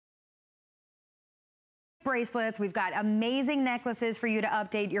bracelets. We've got amazing necklaces for you to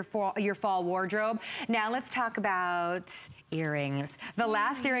update your fall wardrobe. Now let's talk about earrings. The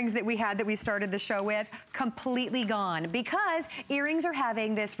last earrings that we had that we started the show with, completely gone because earrings are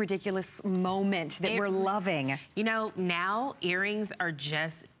having this ridiculous moment that we're loving. You know, now earrings are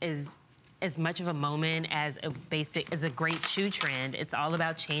just as much of a moment as a great shoe trend. It's all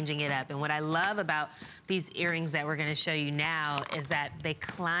about changing it up. And what I love about these earrings that we're gonna show you now is that they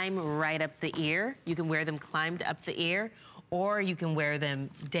climb right up the ear. You can wear them climbed up the ear, or you can wear them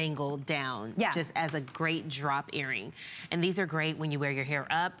dangled down, just as a great drop earring. And these are great when you wear your hair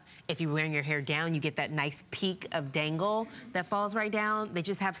up. If you're wearing your hair down, you get that nice peak of dangle that falls right down. They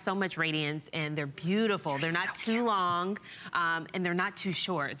just have so much radiance and they're beautiful. They're not too long and they're not too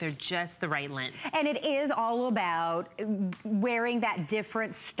short. They're just the right length. And it is all about wearing that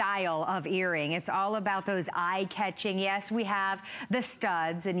different style of earring. It's all about those eye-catching. Yes, we have the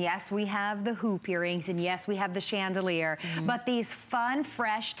studs, and yes, we have the hoop earrings, and yes, we have the chandelier. But these fun,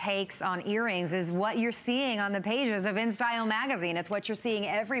 fresh takes on earrings is what you're seeing on the pages of InStyle magazine. It's what you're seeing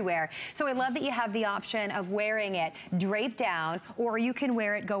everywhere. So I love that you have the option of wearing it draped down, or you can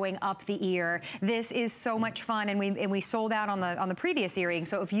wear it going up the ear. This is so much fun, and we sold out on the previous earring.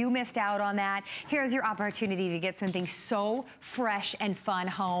 So if you missed out on that, here's your opportunity to get something so fresh and fun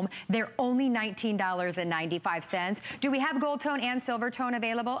home. They're only $19.95. Do we have gold tone and silver tone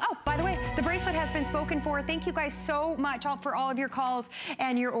available? Oh, by the way, the bracelet has been spoken for. Thank you guys so much for all of your calls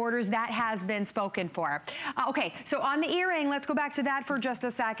and your orders. That has been spoken for. Okay, so on the earring, let's go back to that for just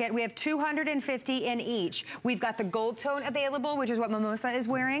a second. We have 250 in each. We've got the gold tone available, which is what Mimosa is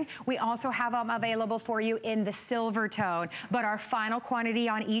wearing. We also have them available for you in the silver tone, but our final quantity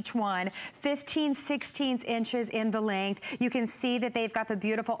on each one, 15/16 inches in the length. You can see that they've got the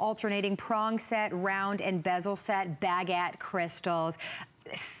beautiful alternating prong set, round and bezel set, Baguette crystals.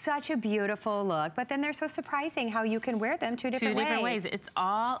 Such a beautiful look, but then they're so surprising how you can wear them two different ways. It's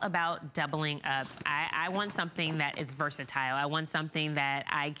all about doubling up. I want something that is versatile. I want something that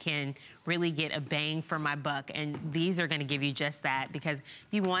I can really get a bang for my buck, and these are gonna give you just that, because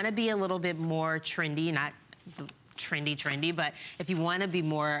you wanna be a little bit more trendy, not trendy, but if you want to be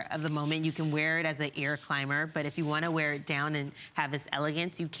more of the moment, you can wear it as an ear climber, but if you want to wear it down and have this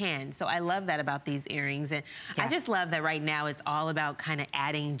elegance, you can. So I love that about these earrings, and I just love that right now it's all about kind of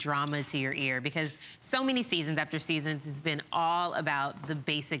adding drama to your ear, because so many seasons after seasons it's been all about the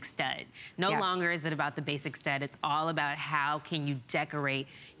basic stud. No longer is it about the basic stud, it's all about how can you decorate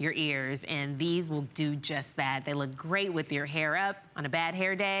your ears, and these will do just that. They look great with your hair up. On a bad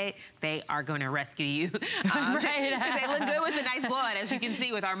hair day, they are going to rescue you. They look good with a nice blow on. As you can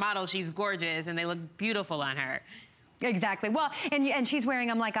see with our model, she's gorgeous, and they look beautiful on her. Exactly. Well, and she's wearing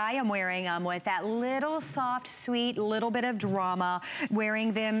them like I am wearing them, with that little soft, sweet, little bit of drama,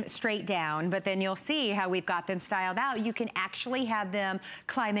 wearing them straight down. But then you'll see how we've got them styled out. You can actually have them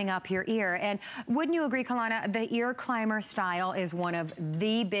climbing up your ear. And wouldn't you agree, Kalana, the ear climber style is one of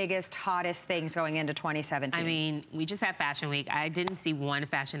the biggest, hottest things going into 2017. I mean, we just had Fashion Week. I didn't see one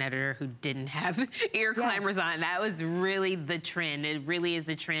fashion editor who didn't have ear climbers on. That was really the trend. It really is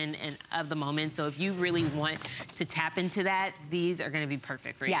the trend of the moment. So if you really want to tap into that, these are going to be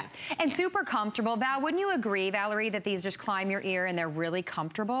perfect for you. And super comfortable. Val, wouldn't you agree, Valerie, that these just climb your ear and they're really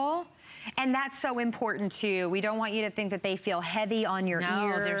comfortable? And that's so important too. We don't want you to think that they feel heavy on your ear.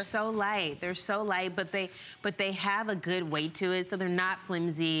 No, they're so light. They're so light, but they have a good weight to it, so they're not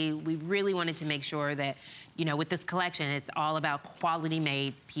flimsy. We really wanted to make sure that, you know, with this collection, it's all about quality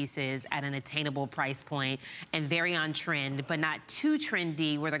made pieces at an attainable price point and very on trend, but not too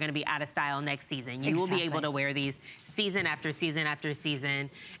trendy where they're gonna be out of style next season. You will be able to wear these season after season after season,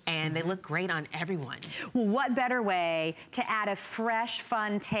 and they look great on everyone. Well, what better way to add a fresh,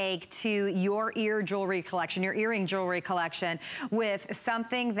 fun take to your ear jewelry collection, your earring jewelry collection, with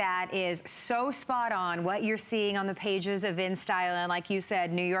something that is so spot on, what you're seeing on the pages of InStyle, and like you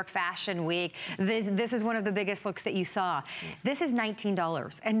said, New York Fashion Week. This is one of the biggest looks that you saw. This is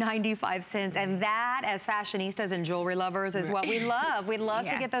 $19.95, and that, as fashionistas and jewelry lovers, is what we love. We love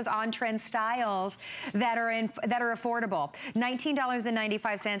to get those on-trend styles that are affordable.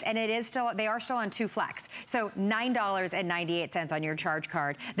 $19.95, and they are still on 2 flex. So $9.98 on your charge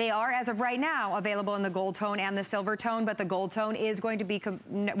card. They are, as of right now, available in the gold tone and the silver tone, but the gold tone is going to be,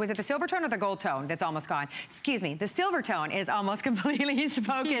 was it the silver tone or the gold tone that's almost gone? Excuse me, the silver tone is almost completely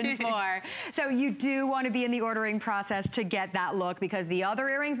spoken for. So you do want to be in the ordering process to get that look, because the other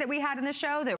earrings that we had in the show that